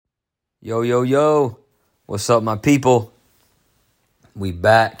Yo, yo, yo. What's up, my people? We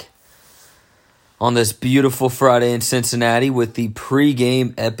back on this beautiful Friday in Cincinnati with the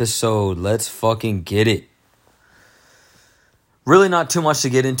pregame episode. Let's fucking get it. Really not too much to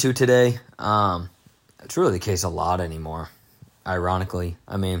get into today. It's really the case a lot anymore, ironically.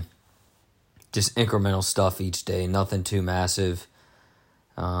 I mean, just incremental stuff each day, nothing too massive.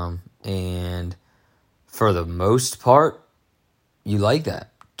 And for the most part, you like that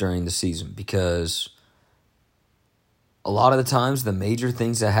during the season because a lot of the times the major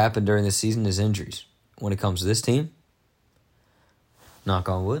things that happen during the season is injuries. When it comes to this team, knock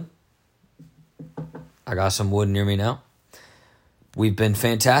on wood, I got some wood near me now. We've been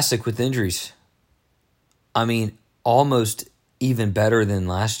fantastic with injuries. I mean, almost even better than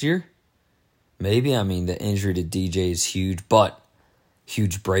last year. Maybe, I mean, the injury to DJ is huge, but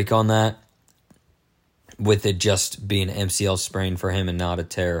huge break on that. With it just being an MCL sprain for him and not a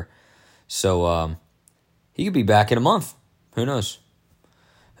tear. So, he could be back in a month. Who knows?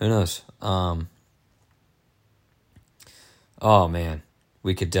 Oh, man.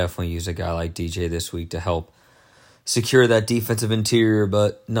 We could definitely use a guy like DJ this week to help secure that defensive interior.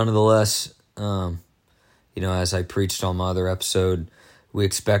 But nonetheless, as I preached on my other episode, we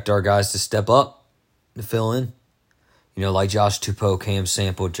expect our guys to step up, to fill in. Like Josh Tupou, Cam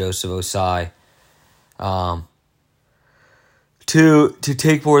Sample, Joseph Osai. To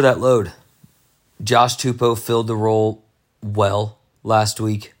take more of that load. Josh Tupou filled the role well last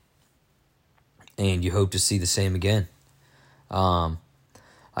week, and you hope to see the same again. I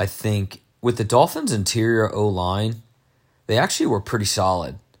think with the Dolphins' interior O-line, they actually were pretty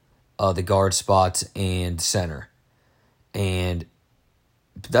solid, the guard spots and center. And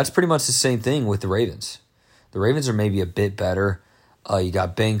that's pretty much the same thing with the Ravens. The Ravens are maybe a bit better. You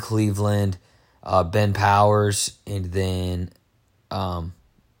got Ben Cleveland, Ben Powers, and then,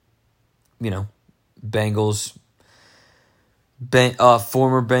 Bengals,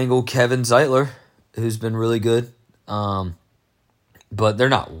 former Bengal Kevin Zeitler, who's been really good. But they're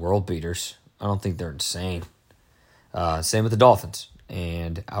not world beaters. I don't think they're insane. Same with the Dolphins.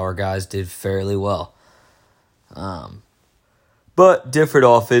 And our guys did fairly well. But different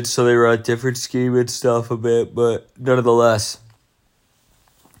offense, so they run different scheme and stuff a bit. But nonetheless,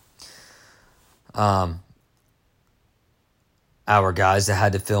 our guys that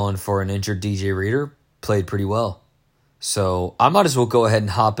had to fill in for an injured DJ Reader played pretty well. So I might as well go ahead and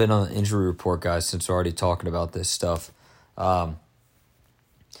hop in on the injury report, guys, since we're already talking about this stuff.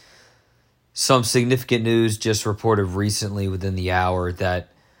 Some significant news just reported recently within the hour that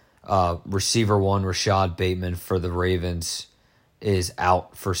receiver one, Rashad Bateman for the Ravens, is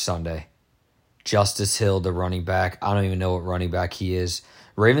out for Sunday. Justice Hill, the running back. I don't even know what running back he is.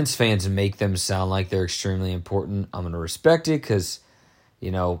 Ravens fans make them sound like they're extremely important. I'm going to respect it because,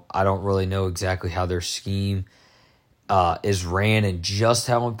 I don't really know exactly how their scheme is ran and just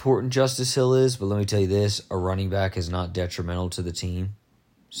how important Justice Hill is. But let me tell you this, a running back is not detrimental to the team.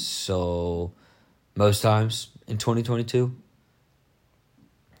 So most times in 2022,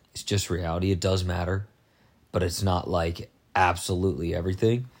 it's just reality. It does matter, but it's not like absolutely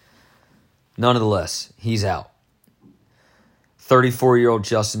everything. Nonetheless, he's out. 34-year-old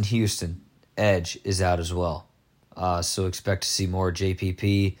Justin Houston, edge, is out as well. So expect to see more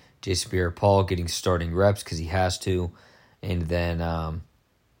JPP, Jason Pierre-Paul getting starting reps because he has to. And then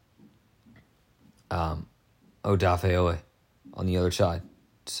Odafe on the other side.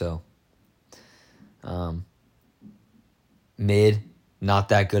 So mid, not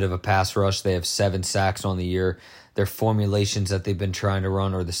that good of a pass rush. They have 7 sacks on the year. Their formulations that they've been trying to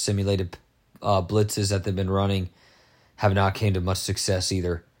run or the simulated blitzes that they've been running have not came to much success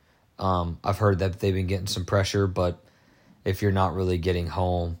either. I've heard that they've been getting some pressure, but if you're not really getting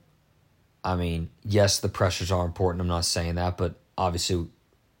home, I mean, yes, the pressures are important. I'm not saying that, but obviously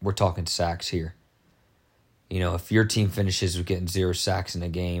we're talking sacks here. If your team finishes with getting 0 sacks in a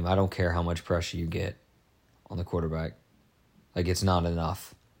game, I don't care how much pressure you get on the quarterback. Like, it's not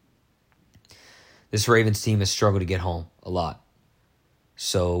enough. This Ravens team has struggled to get home a lot.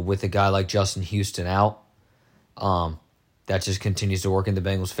 So with a guy like Justin Houston out, that just continues to work in the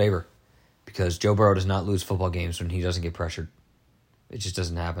Bengals' favor because Joe Burrow does not lose football games when he doesn't get pressured. It just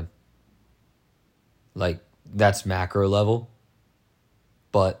doesn't happen. Like, that's macro level.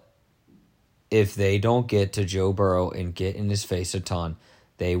 But if they don't get to Joe Burrow and get in his face a ton,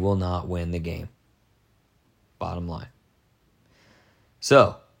 they will not win the game. Bottom line.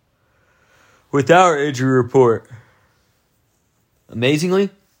 So, with our injury report,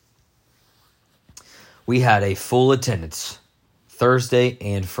 amazingly, we had a full attendance Thursday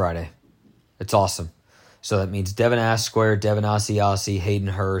and Friday. It's awesome. So that means Devin Asquare, Devin Asiasi, Hayden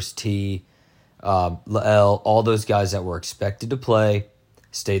Hurst, T, Lael, all those guys that were expected to play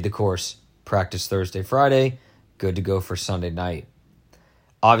stayed the course. Practice Thursday, Friday, good to go for Sunday night.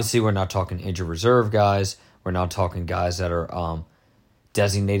 Obviously, we're not talking injured reserve guys. We're not talking guys that are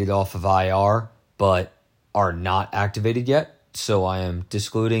designated off of IR, but are not activated yet. So I am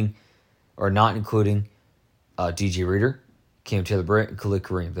not including DJ Reader, Cam Taylor-Britt, and Khalid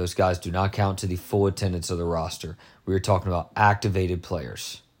Kareem. Those guys do not count to the full attendance of the roster. We are talking about activated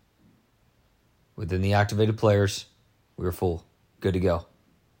players. Within the activated players, we are full. Good to go.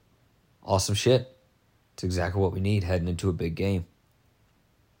 Awesome shit. It's exactly what we need heading into a big game.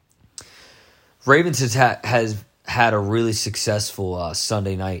 Ravens has had a really successful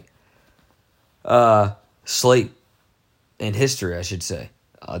Sunday night slate in history, I should say.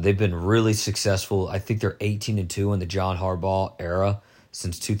 They've been really successful. I think they're 18-2 in the John Harbaugh era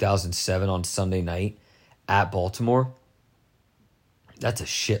since 2007 on Sunday night at Baltimore. That's a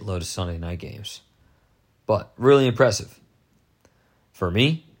shitload of Sunday night games. But really impressive. For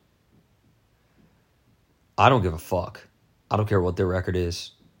me, I don't give a fuck. I don't care what their record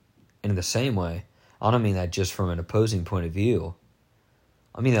is. And in the same way, I don't mean that just from an opposing point of view.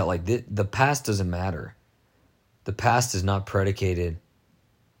 I mean that like the past doesn't matter. The past is not predicated,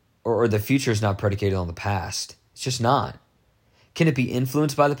 or the future is not predicated on the past. It's just not. Can it be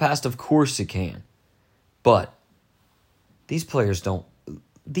influenced by the past? Of course it can. But these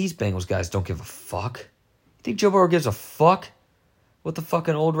Bengals guys don't give a fuck. You think Joe Burrow gives a fuck what the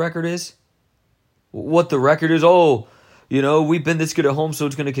fucking old record is? What the record is? Oh, we've been this good at home, so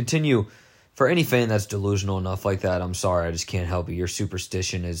it's going to continue. For any fan that's delusional enough like that, I'm sorry, I just can't help you. Your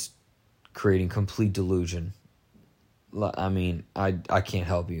superstition is creating complete delusion. I mean, I can't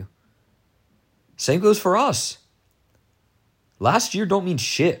help you. Same goes for us. Last year don't mean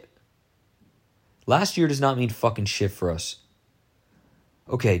shit. Last year does not mean fucking shit for us.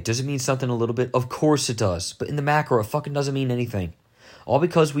 Okay, does it mean something a little bit? Of course it does. But in the macro, it fucking doesn't mean anything. All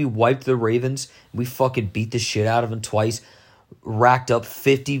because we wiped the Ravens, we fucking beat the shit out of them twice, racked up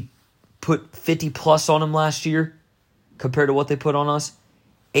 50, put 50 plus on them last year compared to what they put on us.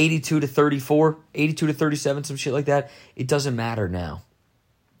 82-34, 82-37, some shit like that. It doesn't matter now.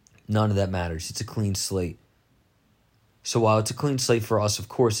 None of that matters. It's a clean slate. So while it's a clean slate for us, of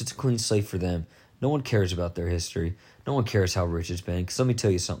course, it's a clean slate for them. No one cares about their history. No one cares how rich it's been. Because let me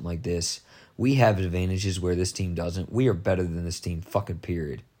tell you something like this. We have advantages where this team doesn't. We are better than this team, fucking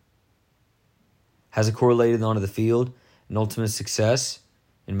period. Has it correlated onto the field? An ultimate success?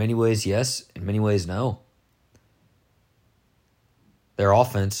 In many ways, yes. In many ways, no. Their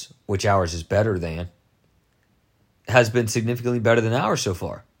offense, which ours is better than, has been significantly better than ours so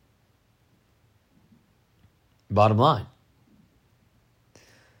far. Bottom line.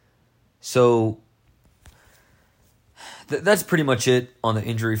 So that's pretty much it on the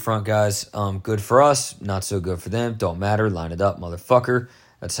injury front, guys. Good for us, not so good for them. Don't matter. Line it up, motherfucker.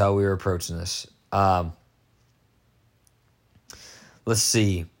 That's how we were approaching this. Let's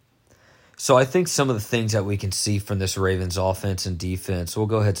see. So I think some of the things that we can see from this Ravens offense and defense, we'll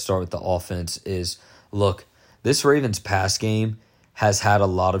go ahead and start with the offense, is, look, this Ravens pass game has had a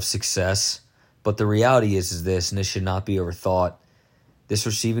lot of success, but the reality is this, and this should not be overthought. This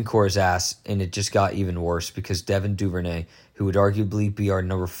receiving core is ass, and it just got even worse because Devin Duvernay, who would arguably be our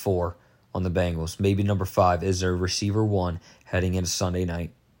number 4 on the Bengals, maybe number 5, is their receiver 1 heading into Sunday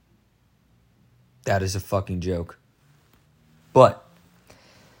night. That is a fucking joke. But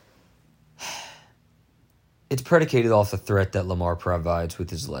it's predicated off the threat that Lamar provides with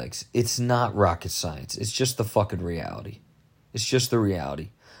his legs. It's not rocket science. It's just the fucking reality. It's just the reality.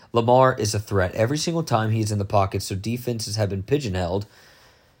 Lamar is a threat every single time he's in the pocket, so defenses have been pigeonholed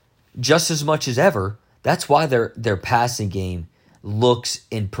just as much as ever. That's why their passing game looks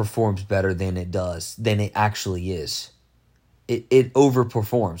and performs better than it actually is. It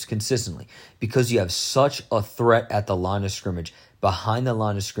overperforms consistently because you have such a threat at the line of scrimmage, behind the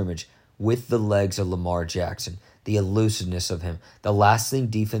line of scrimmage, with the legs of Lamar Jackson, the elusiveness of him. The last thing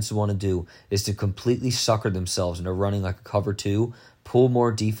defenses want to do is to completely sucker themselves into running like a cover 2, pull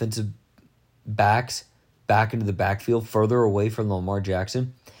more defensive backs back into the backfield, further away from Lamar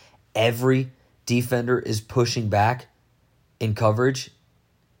Jackson. Every defender is pushing back in coverage,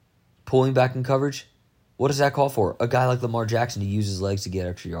 pulling back in coverage. What does that call for? A guy like Lamar Jackson to use his legs to get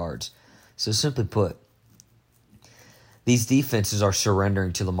extra yards. So simply put, these defenses are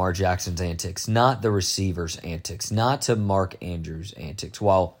surrendering to Lamar Jackson's antics, not the receiver's antics, not to Mark Andrews' antics.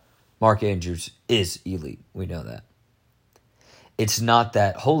 While Mark Andrews is elite, we know that. It's not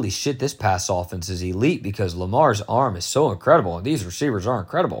that, holy shit, this pass offense is elite because Lamar's arm is so incredible and these receivers are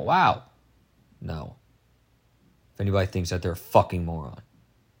incredible. Wow. No. If anybody thinks that, they're a fucking moron.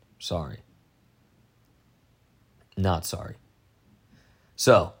 Sorry. Not sorry.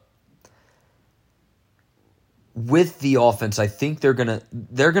 So, with the offense, I think they're gonna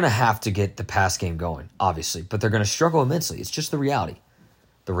have to get the pass game going, obviously, but they're gonna struggle immensely. It's just the reality.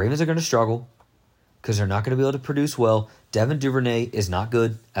 The Ravens are gonna struggle because they're not gonna be able to produce well. Devin Duvernay is not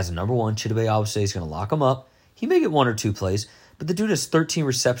good as a number one. Chidobe Awuzie is gonna lock him up. He may get 1 or 2 plays, but the dude has 13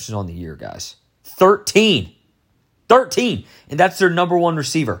 receptions on the year, guys. 13, and that's their number one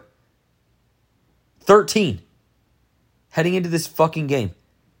receiver. 13, heading into this fucking game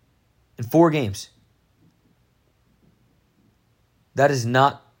in 4 games. That is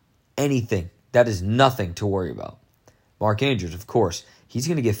not anything. That is nothing to worry about. Mark Andrews, of course, he's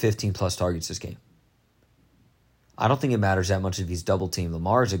going to get 15-plus targets this game. I don't think it matters that much if he's double-teamed.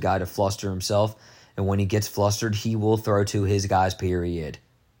 Lamar is a guy to fluster himself, and when he gets flustered, he will throw to his guys, period.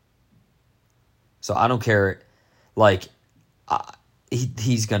 So I don't care.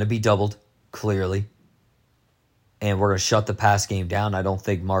 He's going to be doubled, clearly. And we're going to shut the pass game down. I don't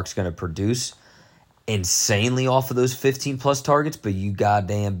think Mark's going to produce insanely off of those 15-plus targets, but you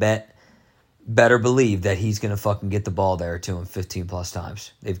goddamn better believe that he's going to fucking get the ball there to him 15-plus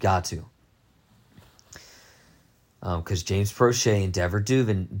times. They've got to. Because James Prochet and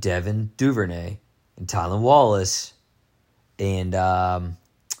Devin Duvernay and Tylan Wallace and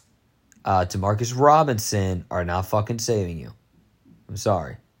Demarcus Robinson are not fucking saving you. I'm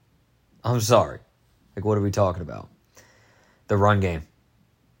sorry. Like, what are we talking about? The run game.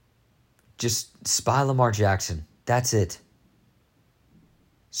 Just spy Lamar Jackson. That's it.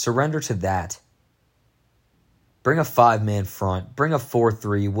 Surrender to that. Bring a 5-man front. Bring a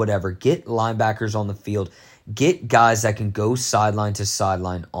 4-3, whatever. Get linebackers on the field. Get guys that can go sideline to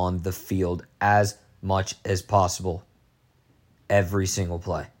sideline on the field as much as possible. Every single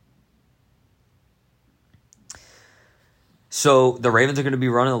play. So the Ravens are going to be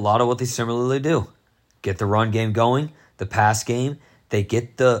running a lot of what they similarly do. Get the run game going, the pass game. They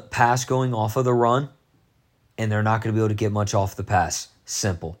get the pass going off of the run, and they're not going to be able to get much off the pass.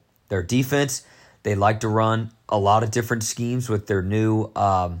 Simple. Their defense, they like to run a lot of different schemes with their new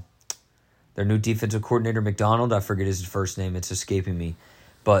defensive coordinator, McDonald. I forget his first name. It's escaping me.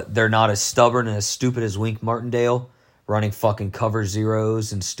 But they're not as stubborn and as stupid as Wink Martindale, running fucking cover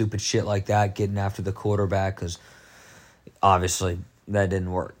zeros and stupid shit like that, getting after the quarterback, because obviously that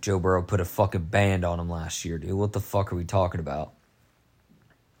didn't work. Joe Burrow put a fucking band on him last year, dude. What the fuck are we talking about?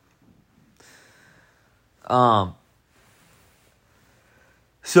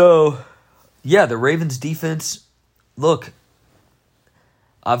 So, yeah, the Ravens defense, look,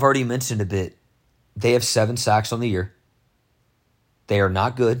 I've already mentioned a bit. They have 7 sacks on the year. They are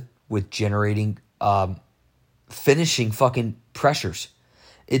not good with generating, finishing fucking pressures.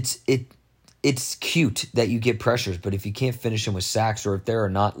 It's cute that you get pressures, but if you can't finish them with sacks, or if there are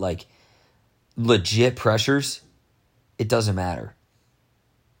not like legit pressures, it doesn't matter.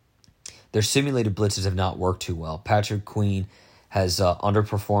 Their simulated blitzes have not worked too well. Patrick Queen has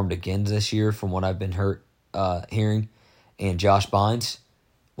underperformed again this year from what I've been hearing. And Josh Bynes,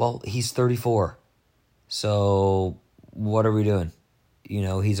 well, he's 34. So what are we doing? You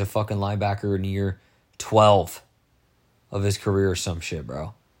know, he's a fucking linebacker in year 12 of his career or some shit,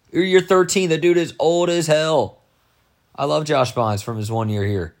 bro. You're 13. The dude is old as hell. I love Josh Bynes from his 1 year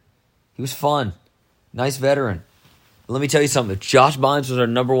here. He was fun. Nice veteran. But let me tell you something. If Josh Bynes was our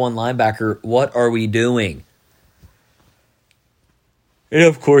number 1 linebacker, what are we doing? And,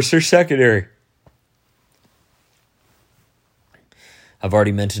 of course, their secondary. I've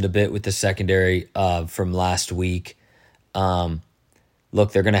already mentioned a bit with the secondary from last week.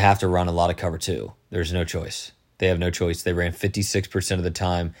 Look, they're going to have to run a lot of cover 2. There's no choice. They have no choice. They ran 56% of the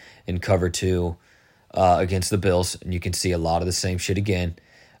time in cover 2 against the Bills, and you can see a lot of the same shit again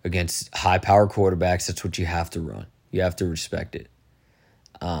against high-power quarterbacks. That's what you have to run. You have to respect it.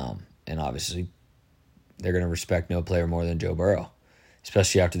 And obviously, they're going to respect no player more than Joe Burrow,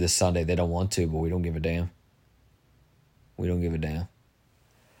 especially after this Sunday. They don't want to, but we don't give a damn. We don't give a damn.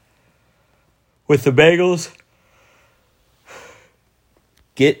 With the Bengals,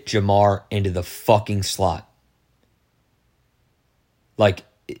 get Jamar into the fucking slot. Like,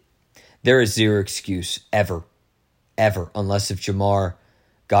 there is zero excuse ever, unless if Jamar,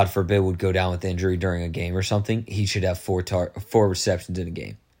 God forbid, would go down with injury during a game or something, he should have 4 receptions in a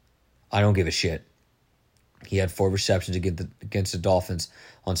game. I don't give a shit. He had 4 receptions against the Dolphins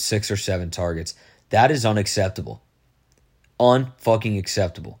on 6 or 7 targets. That is unacceptable. Unfucking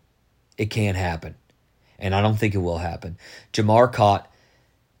acceptable. It can't happen. And I don't think it will happen. Jamar caught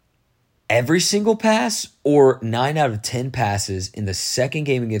every single pass or 9 out of 10 passes in the second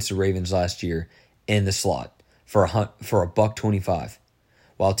game against the Ravens last year in the slot. for a buck 25,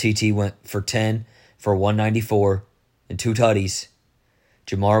 while TT went for 10 for 194 and 2 tutties.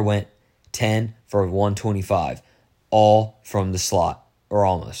 Jamar went 10 for 125, all from the slot, or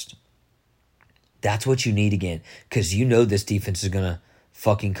almost. That's what you need again, because you know this defense is going to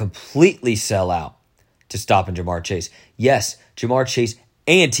fucking completely sell out to stopping Jamar Chase. Yes, Jamar Chase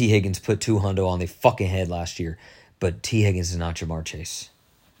and T. Higgins put 200 on the fucking head last year, but T. Higgins is not Jamar Chase.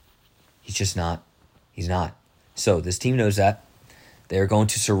 He's just not. He's not. So this team knows that. They're going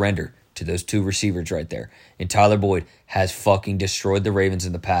to surrender to those 2 receivers right there. And Tyler Boyd has fucking destroyed the Ravens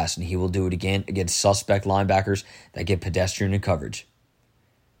in the past, and he will do it again against suspect linebackers that get pedestrian in coverage.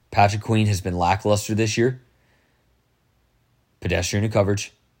 Patrick Queen has been lackluster this year. Pedestrian in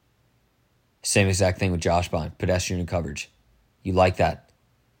coverage. Same exact thing with Josh Bond. Pedestrian in coverage. You like that.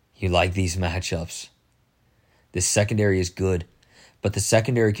 You like these matchups. This secondary is good, but the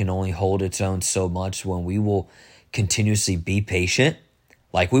secondary can only hold its own so much when we will continuously be patient,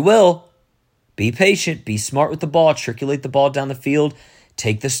 like we will. Be patient. Be smart with the ball. Circulate the ball down the field.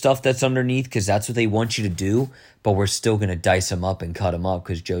 Take the stuff that's underneath because that's what they want you to do, but we're still going to dice them up and cut them up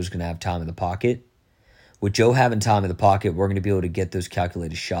because Joe's going to have time in the pocket. With Joe having time in the pocket, we're going to be able to get those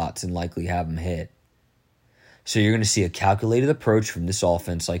calculated shots and likely have them hit. So you're going to see a calculated approach from this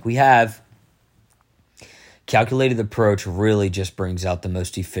offense like we have. Calculated approach really just brings out the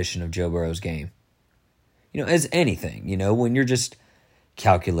most efficient of Joe Burrow's game. As anything, when you're just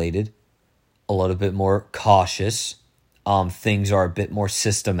calculated, a little bit more cautious, things are a bit more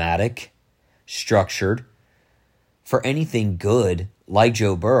systematic, structured. For anything good, like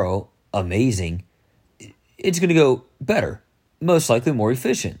Joe Burrow, amazing, it's going to go better, most likely more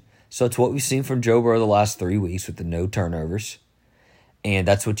efficient. So it's what we've seen from Joe Burrow the last 3 weeks with the no turnovers. And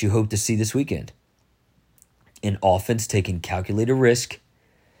that's what you hope to see this weekend. An offense taking calculated risk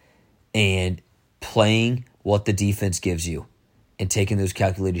and playing what the defense gives you and taking those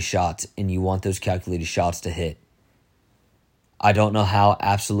calculated shots, and you want those calculated shots to hit. I don't know how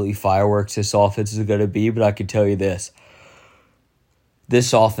absolutely fireworks this offense is going to be, but I can tell you this.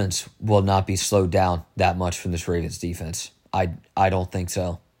 This offense will not be slowed down that much from this Ravens defense. I don't think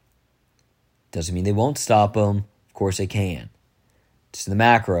so. Doesn't mean they won't stop them. Of course they can. Just in the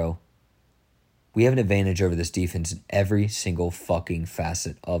macro, we have an advantage over this defense in every single fucking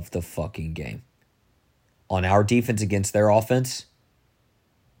facet of the fucking game. On our defense against their offense,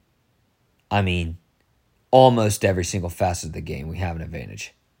 almost every single facet of the game, we have an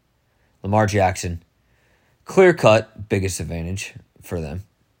advantage. Lamar Jackson, clear-cut, biggest advantage for them.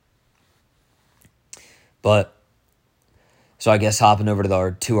 But, so I guess hopping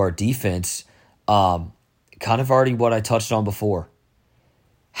over to our defense, kind of already what I touched on before.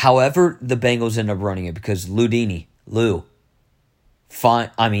 However, the Bengals end up running it because Lou,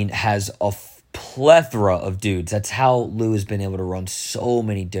 has a plethora of dudes. That's how Lou has been able to run so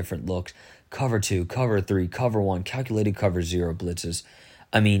many different looks. Cover 2, cover 3, cover 1, calculated cover 0 blitzes.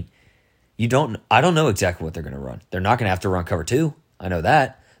 I don't know exactly what they're going to run. They're not going to have to run cover 2. I know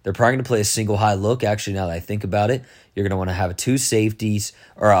that. They're probably going to play a single high look. Actually, now that I think about it, you're going to want to have 2 safeties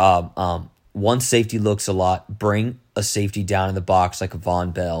or 1 safety looks a lot. Bring a safety down in the box like a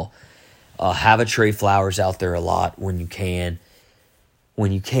Von Bell. Have a Trey Flowers out there a lot when you can.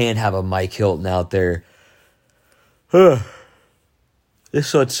 When you can, have a Mike Hilton out there. This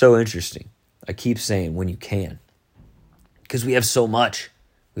is what's so interesting. I keep saying when you can. Because we have so much.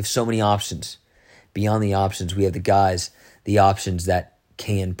 We have so many options. Beyond the options, we have the options that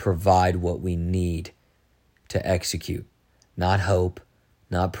can provide what we need to execute. Not hope,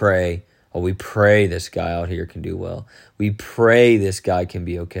 not pray. Oh, we pray this guy out here can do well. We pray this guy can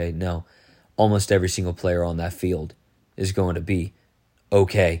be okay. No, almost every single player on that field is going to be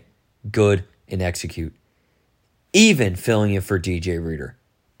okay, good, and execute. Even filling in for DJ Reader.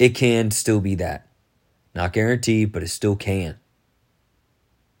 It can still be that. Not guaranteed, but it still can.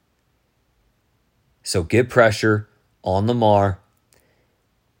 So get pressure on Lamar.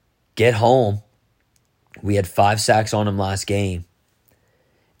 Get home. We had 5 sacks on him last game.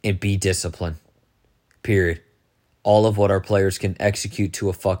 And be disciplined. Period. All of what our players can execute to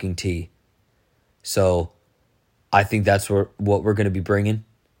a fucking T. So I think that's what we're going to be bringing.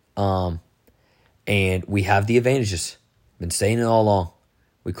 And we have the advantages. Been saying it all along.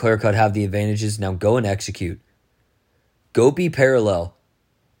 We clear-cut have the advantages. Now go and execute. Go be parallel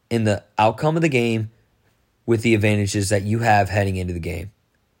in the outcome of the game with the advantages that you have heading into the game.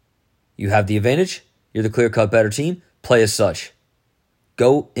 You have the advantage. You're the clear-cut better team. Play as such.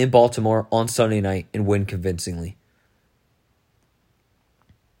 Go in Baltimore on Sunday night and win convincingly.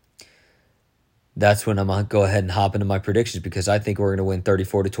 That's when I'm going to go ahead and hop into my predictions because I think we're going to win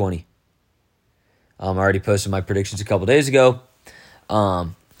 34-20. I already posted my predictions a couple days ago.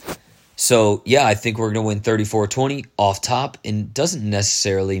 So, yeah, I think we're going to win 34-20 off top. And doesn't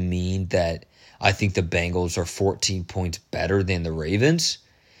necessarily mean that I think the Bengals are 14 points better than the Ravens,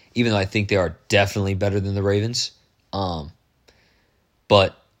 even though I think they are definitely better than the Ravens.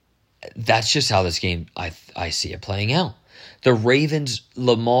 But that's just how this game, I see it playing out. The Ravens,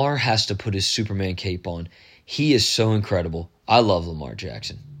 Lamar has to put his Superman cape on. He is so incredible. I love Lamar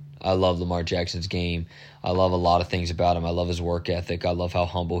Jackson. I love Lamar Jackson's game. I love a lot of things about him. I love his work ethic. I love how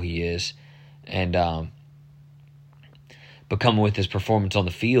humble he is. And but coming with his performance on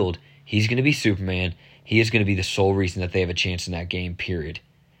the field, he's going to be Superman. He is going to be the sole reason that they have a chance in that game, period.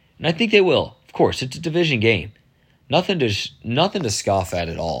 And I think they will. Of course, it's a division game. Nothing to scoff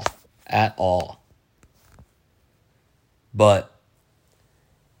at all. At all. But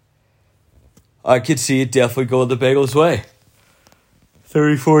I could see it definitely going the Bengals' way.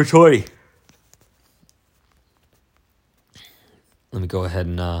 34-20. Let me go ahead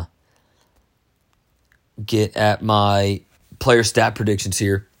and get at my player stat predictions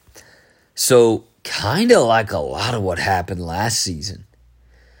here. So, kind of like a lot of what happened last season.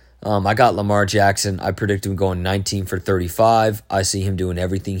 I got Lamar Jackson. I predict him going 19 for 35. I see him doing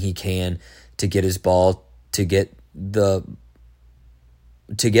everything he can to get his ball, to get balls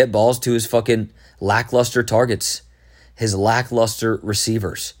to his fucking lackluster targets, his lackluster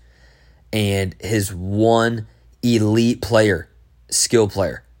receivers, and his one elite player, skill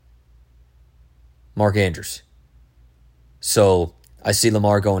player, Mark Andrews. So I see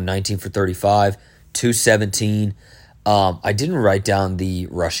Lamar going 19 for 35, 217. I didn't write down the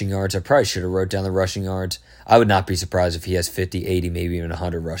rushing yards. I probably should have wrote down the rushing yards. I would not be surprised if he has 50, 80, maybe even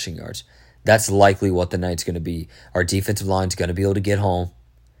 100 rushing yards. That's likely what the night's going to be. Our defensive line's going to be able to get home,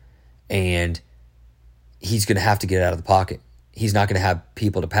 and he's going to have to get out of the pocket. He's not going to have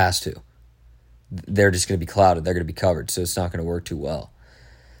people to pass to. They're just going to be clouded. They're going to be covered, so it's not going to work too well.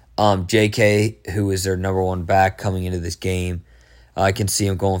 JK, who is their number one back coming into this game, I can see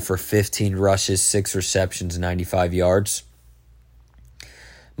him going for 15 rushes, 6 receptions, 95 yards.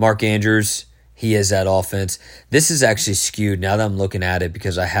 Mark Andrews, he has that offense. This is actually skewed now that I'm looking at it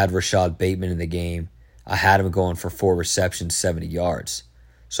because I had Rashad Bateman in the game. I had him going for 4 receptions, 70 yards.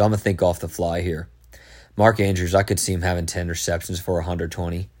 So I'm going to think off the fly here. Mark Andrews, I could see him having 10 receptions for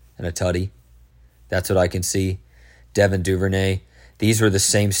 120 and a tutty. That's what I can see. Devin Duvernay, these were the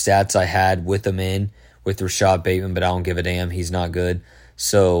same stats I had with him in with Rashad Bateman, but I don't give a damn. He's not good.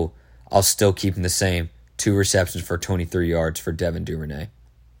 So I'll still keep him the same. 2 receptions for 23 yards for Devin Duvernay.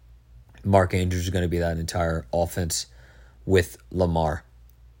 Mark Andrews is going to be that entire offense with Lamar.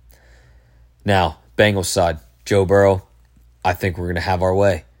 Now, Bengals side, Joe Burrow, I think we're going to have our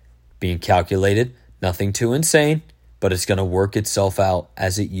way. Being calculated, nothing too insane, but it's going to work itself out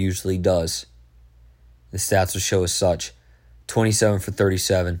as it usually does. The stats will show as such. 27 for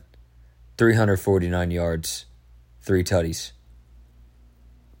 37, 349 yards, 3 tutties.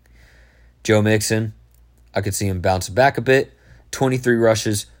 Joe Mixon, I could see him bouncing back a bit. 23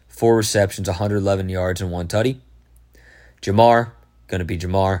 rushes, 4 receptions, 111 yards, and 1 tutty. Jamar, going to be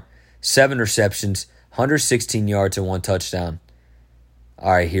Jamar. 7 receptions, 116 yards, and 1 touchdown.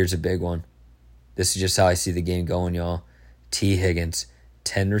 All right, here's a big one. This is just how I see the game going, y'all. T. Higgins,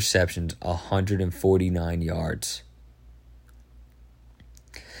 10 receptions, 149 yards.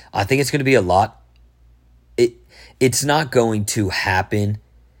 I think it's going to be a lot. It's not going to happen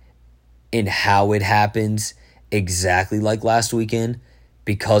in how it happens exactly like last weekend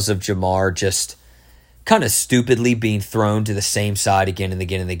because of Jamar just kind of stupidly being thrown to the same side again and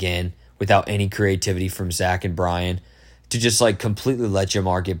again and again without any creativity from Zach and Brian to just like completely let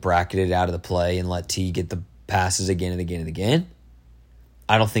Jamar get bracketed out of the play and let T get the passes again and again and again.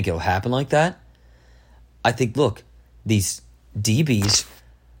 I don't think it'll happen like that. I think, look, these DBs,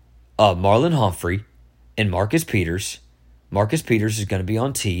 Marlon Humphrey and Marcus Peters. Marcus Peters is going to be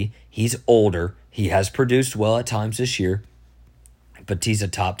on T. He's older. He has produced well at times this year, but T's a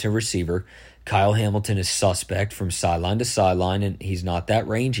top 10 receiver. Kyle Hamilton is suspect from sideline to sideline, and he's not that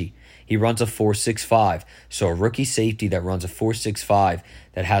rangy. He runs a 4.65. So a rookie safety that runs a 4.65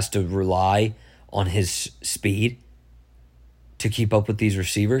 that has to rely on his speed to keep up with these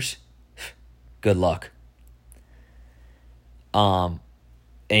receivers, good luck.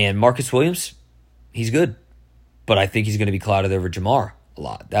 And Marcus Williams, he's good. But I think he's going to be clouded over Jamar a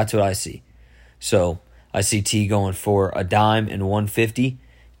lot. That's what I see. So I see T going for a dime and 150.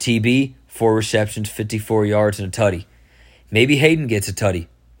 TB, 4 receptions, 54 yards, and a tutty. Maybe Hayden gets a tutty.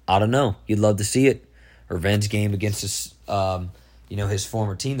 I don't know. You'd love to see it. Revenge game against his, his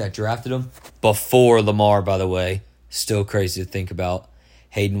former team that drafted him. Before Lamar, by the way. Still crazy to think about.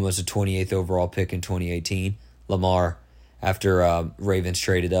 Hayden was a 28th overall pick in 2018. Lamar, after Ravens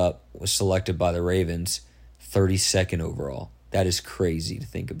traded up, was selected by the Ravens 32nd overall. That is crazy to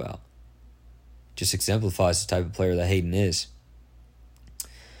think about. Just exemplifies the type of player that Hayden is.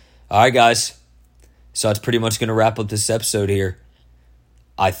 All right, guys. So that's pretty much going to wrap up this episode here.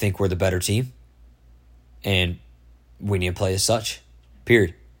 I think we're the better team. And we need to play as such.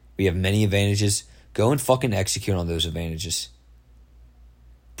 Period. We have many advantages. Go and fucking execute on those advantages.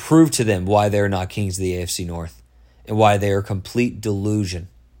 Prove to them why they're not kings of the AFC North. And why they are a complete delusion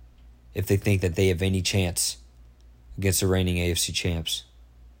if they think that they have any chance against the reigning AFC champs.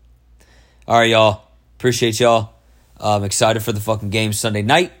 All right, y'all. Appreciate y'all. I'm excited for the fucking game Sunday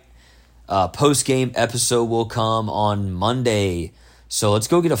night. Post-game episode will come on Monday. So let's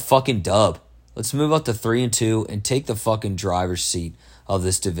go get a fucking dub. Let's move up to 3-2 and take the fucking driver's seat of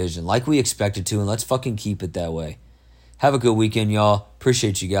this division like we expected to, and let's fucking keep it that way. Have a good weekend, y'all.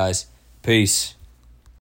 Appreciate you guys. Peace.